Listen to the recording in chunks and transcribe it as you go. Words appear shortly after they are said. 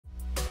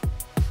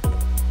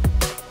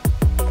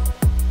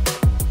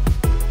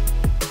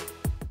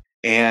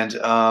And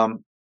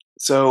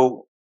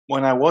so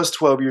when I was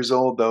 12 years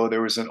old, though,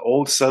 there was an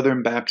old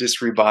Southern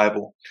Baptist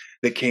revival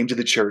that came to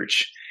the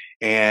church,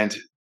 and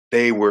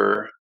they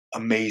were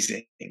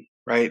amazing,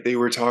 right? They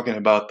were talking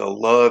about the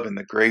love and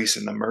the grace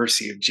and the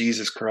mercy of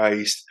Jesus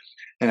Christ.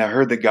 And I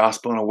heard the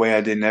gospel in a way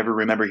I didn't ever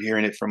remember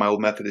hearing it from my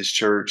old Methodist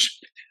church.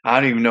 I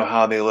don't even know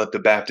how they let the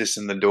Baptists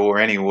in the door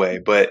anyway,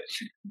 but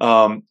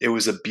it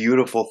was a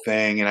beautiful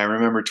thing. And I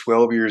remember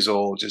 12 years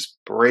old just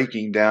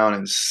breaking down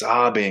and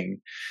sobbing,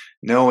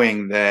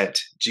 knowing that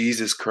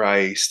Jesus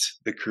Christ,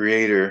 the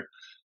creator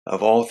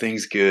of all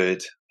things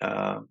good,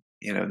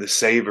 the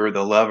savior,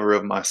 the lover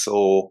of my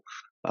soul,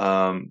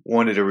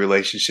 wanted a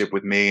relationship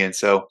with me. And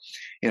so,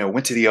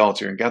 went to the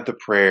altar and got the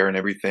prayer and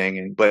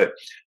everything. But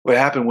what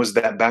happened was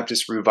that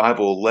Baptist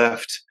revival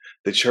left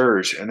the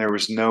church and there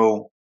was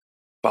no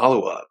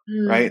follow up,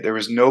 Mm. right? There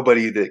was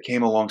nobody that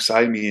came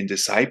alongside me and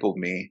discipled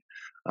me.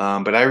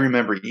 But I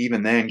remember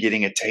even then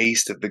getting a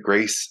taste of the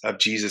grace of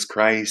Jesus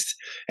Christ.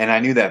 And I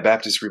knew that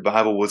Baptist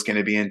revival was going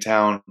to be in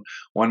town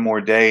one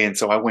more day. And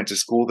so I went to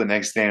school the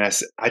next day and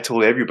I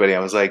told everybody, I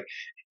was like,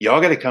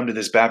 y'all got to come to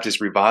this Baptist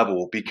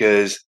revival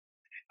because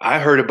I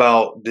heard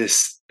about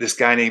this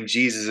guy named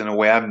Jesus in a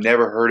way I've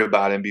never heard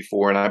about him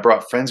before, and I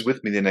brought friends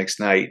with me the next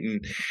night,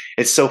 and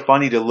it's so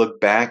funny to look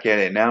back at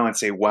it now and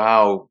say,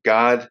 "Wow,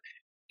 God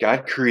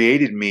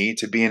created me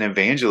to be an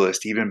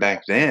evangelist even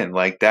back then.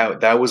 Like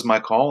that was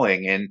my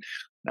calling, and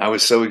I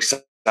was so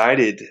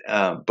excited.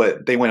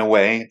 But they went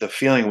away. The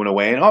feeling went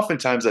away, and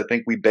oftentimes I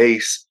think we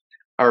base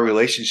our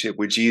relationship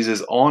with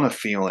Jesus on a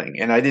feeling.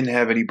 And I didn't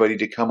have anybody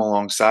to come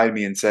alongside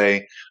me and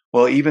say,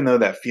 "Well, even though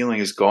that feeling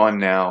is gone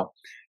now."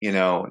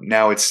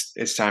 Now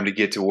it's time to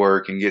get to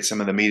work and get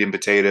some of the meat and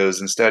potatoes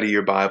and study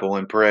your Bible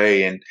and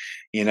pray and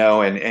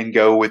and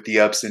go with the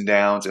ups and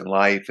downs in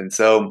life. And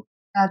so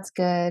That's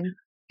good.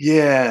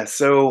 yeah,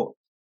 so,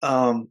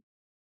 um,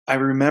 I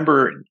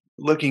remember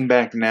looking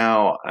back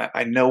now,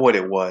 I know what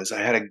it was.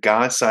 I had a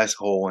God-sized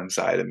hole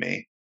inside of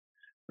me,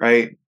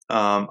 right?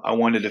 I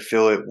wanted to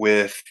fill it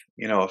with,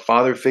 a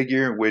father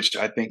figure, which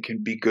I think can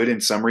be good in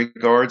some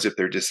regards if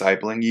they're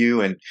discipling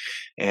you and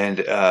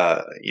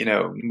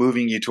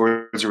moving you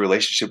towards a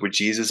relationship with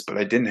Jesus, but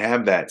I didn't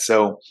have that.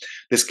 So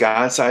this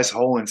God-sized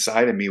hole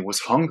inside of me was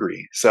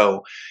hungry.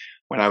 So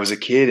when I was a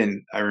kid,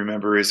 and I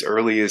remember as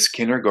early as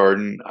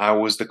kindergarten, I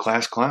was the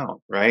class clown,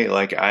 right?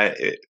 Like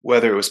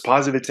whether it was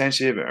positive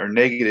attention or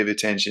negative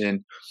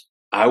attention,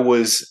 I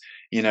was,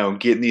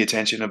 getting the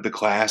attention of the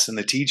class and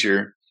the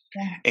teacher.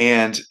 Yeah.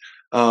 And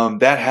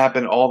that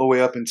happened all the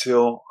way up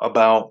until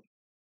about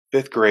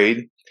fifth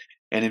grade.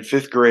 And in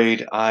fifth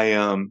grade, I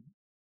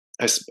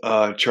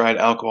tried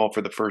alcohol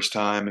for the first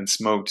time and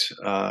smoked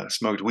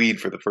weed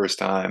for the first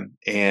time.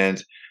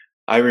 And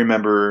I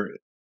remember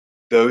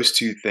those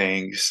 2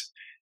 things,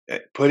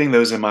 putting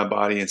those in my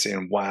body and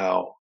saying,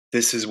 "Wow,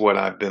 this is what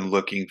I've been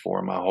looking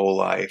for my whole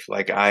life."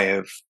 Like, I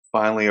have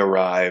finally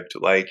arrived.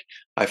 Like,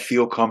 I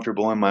feel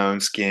comfortable in my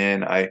own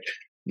skin. I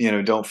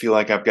don't feel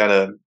like I've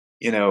gotta,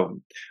 you know,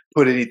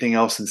 put anything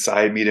else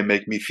inside me to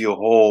make me feel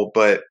whole,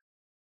 but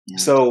Yeah.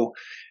 so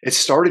it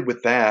started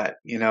with that,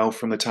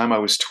 from the time I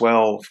was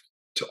 12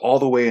 to all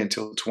the way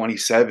until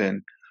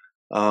 27.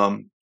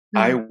 um,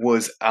 I Mm.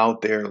 was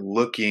out there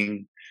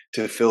looking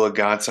to fill a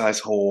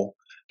God-sized hole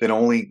that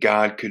only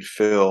God could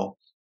fill.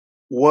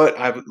 What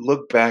I would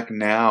look back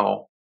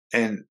now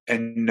and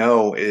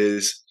know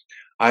is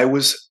I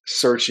was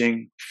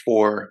searching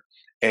for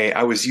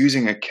I was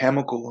using a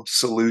chemical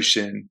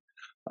solution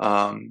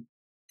um,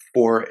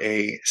 for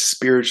a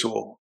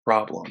spiritual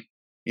problem.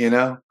 You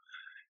know,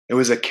 it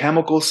was a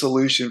chemical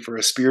solution for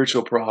a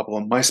spiritual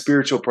problem. My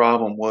spiritual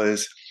problem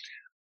was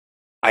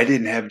I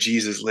didn't have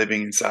Jesus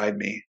living inside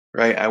me,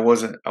 right? I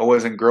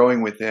wasn't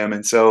growing with him.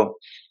 And so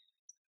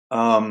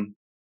um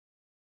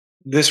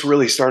this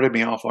really started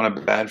me off on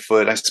a bad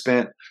foot. I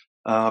spent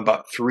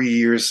about 3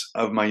 years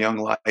of my young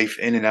life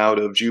in and out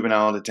of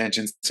juvenile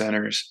detention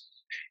centers.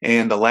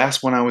 And the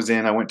last one I was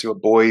in, I went to a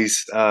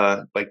boys'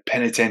 like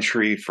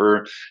penitentiary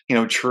for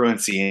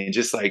truancy and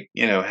just like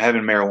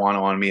having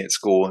marijuana on me at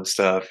school and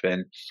stuff.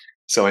 And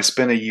so I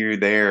spent a year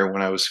there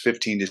when I was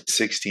 15 to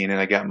 16, and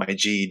I got my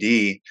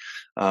GED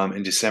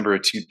in December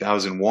of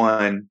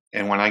 2001.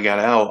 And when I got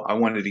out, I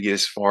wanted to get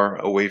as far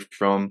away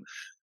from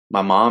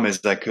my mom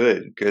as I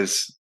could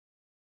because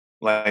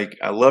like,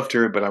 I loved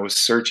her, but I was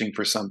searching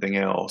for something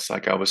else.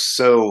 Like, I was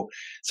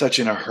such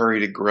in a hurry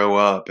to grow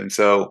up, and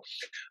so,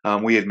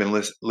 we had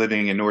been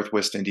living in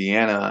Northwest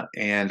Indiana,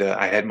 and,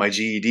 I had my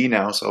GED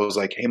now, so I was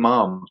like, "Hey,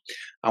 mom,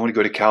 I wanna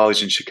go to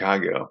college in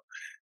Chicago."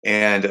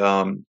 And,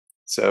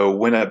 so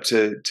went up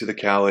to the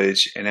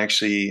college and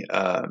actually,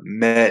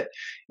 met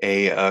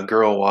a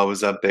girl while I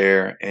was up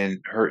there, and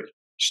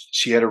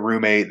she had a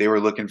roommate, they were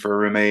looking for a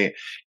roommate,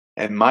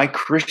 and my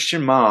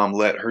Christian mom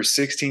let her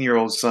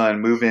 16-year-old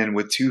son move in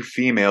with 2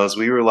 females.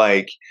 We were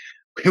like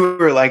we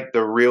were like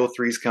the real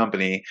Three's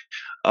Company,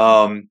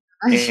 um,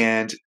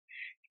 and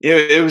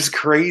it was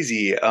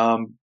crazy,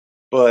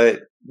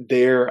 but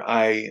there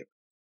I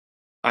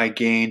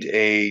gained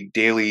a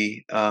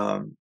daily,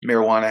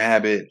 marijuana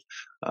habit,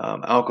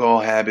 alcohol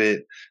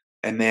habit,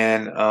 and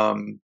then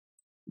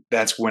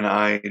that's when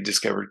I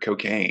discovered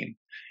cocaine.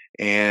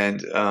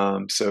 And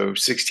so,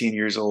 16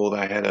 years old,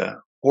 I had a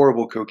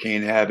horrible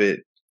cocaine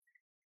habit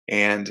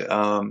and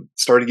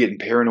started getting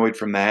paranoid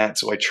from that.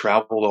 So I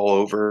traveled all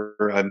over.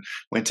 I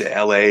went to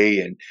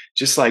LA and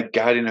just like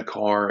got in a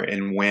car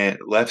and went,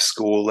 left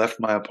school, left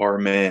my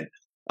apartment,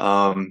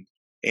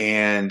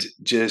 and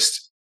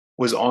just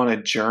was on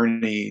a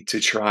journey to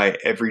try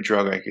every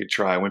drug I could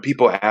try. When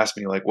people ask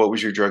me like, "What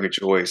was your drug of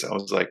choice?" I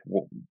was like,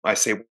 I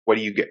say, "What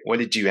do you get? What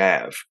did you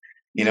have?"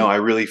 Yeah. I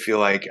really feel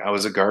like I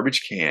was a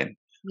garbage can.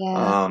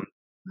 Yeah. Um,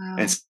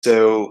 and Wow.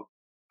 so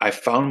I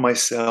found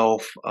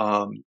myself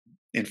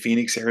in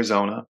Phoenix,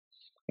 Arizona,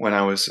 when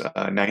I was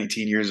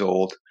 19 years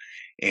old,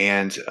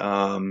 and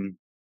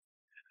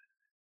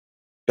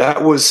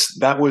that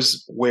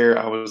was where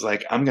I was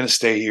like, I'm going to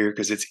stay here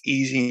because it's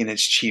easy and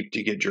it's cheap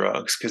to get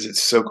drugs because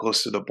it's so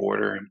close to the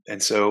border.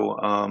 And so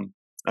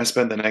I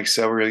spent the next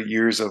several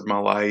years of my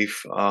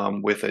life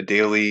with a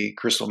daily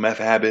crystal meth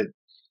habit,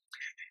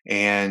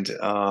 and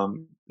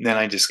then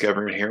I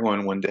discovered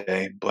heroin one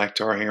day, black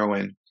tar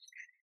heroin.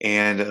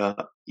 And,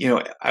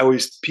 I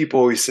always people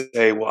always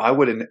say, "Well,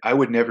 I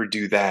would never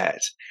do that."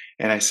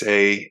 And I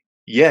say,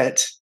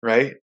 "Yet,"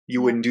 right?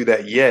 You Yeah. wouldn't do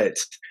that yet,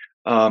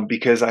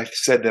 because I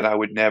said that I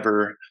would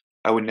never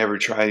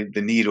try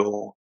the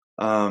needle.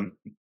 Um,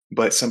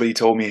 but somebody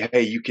told me,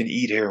 "Hey, you can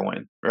eat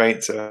heroin,"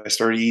 right? So I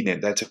started eating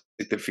it. That took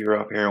the fear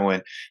off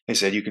heroin. They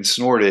said, "You can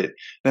snort it."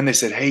 Then they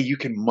said, "Hey, you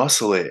can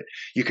muscle it.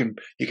 You can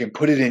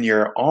put it in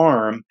your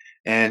arm."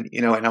 And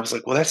I was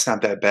like, "Well, that's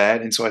not that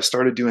bad." And so I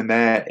started doing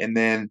that, and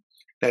then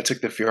that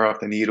took the fear off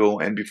the needle,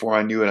 and before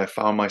I knew it, I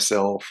found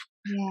myself,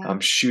 Yeah.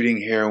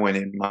 shooting heroin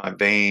in my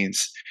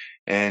veins,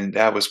 and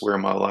that was where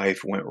my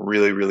life went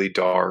really, really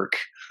dark.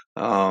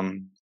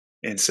 Um,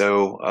 and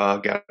so,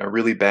 got a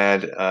really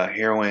bad,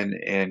 heroin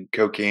and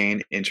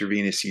cocaine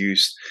intravenous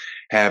use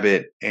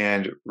habit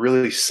and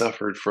really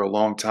suffered for a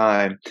long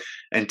time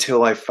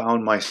until I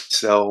found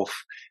myself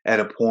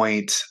at a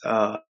point,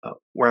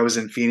 where I was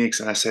in Phoenix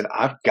and I said,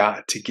 "I've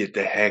got to get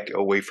the heck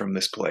away from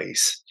this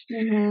place."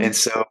 Mhm. And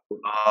so,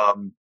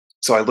 um,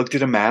 so I looked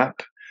at a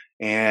map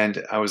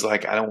and I was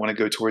like, I don't want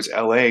to go towards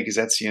LA because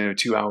that's,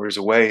 2 hours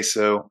away.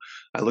 So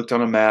I looked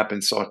on a map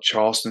and saw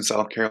Charleston,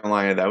 South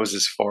Carolina. That was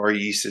as far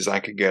east as I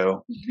could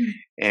go. Mhm.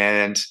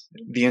 And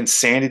the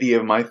insanity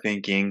of my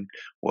thinking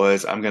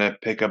was, I'm going to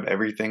pick up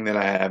everything that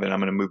I have and I'm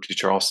going to move to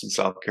Charleston,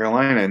 South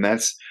Carolina. And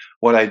that's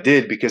what I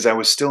did because I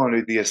was still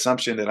under the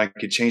assumption that I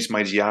could change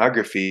my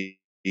geography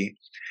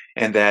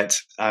and that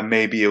I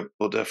may be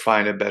able to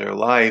find a better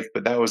life.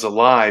 But that was a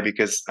lie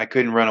because I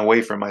couldn't run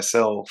away from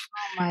myself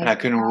Oh my and I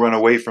couldn't god. run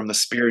away from the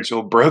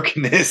spiritual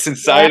brokenness Yeah,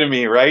 inside of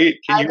me, right?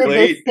 Can I you did the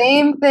relate?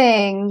 same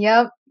thing.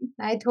 Yep.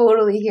 I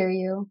totally hear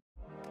you.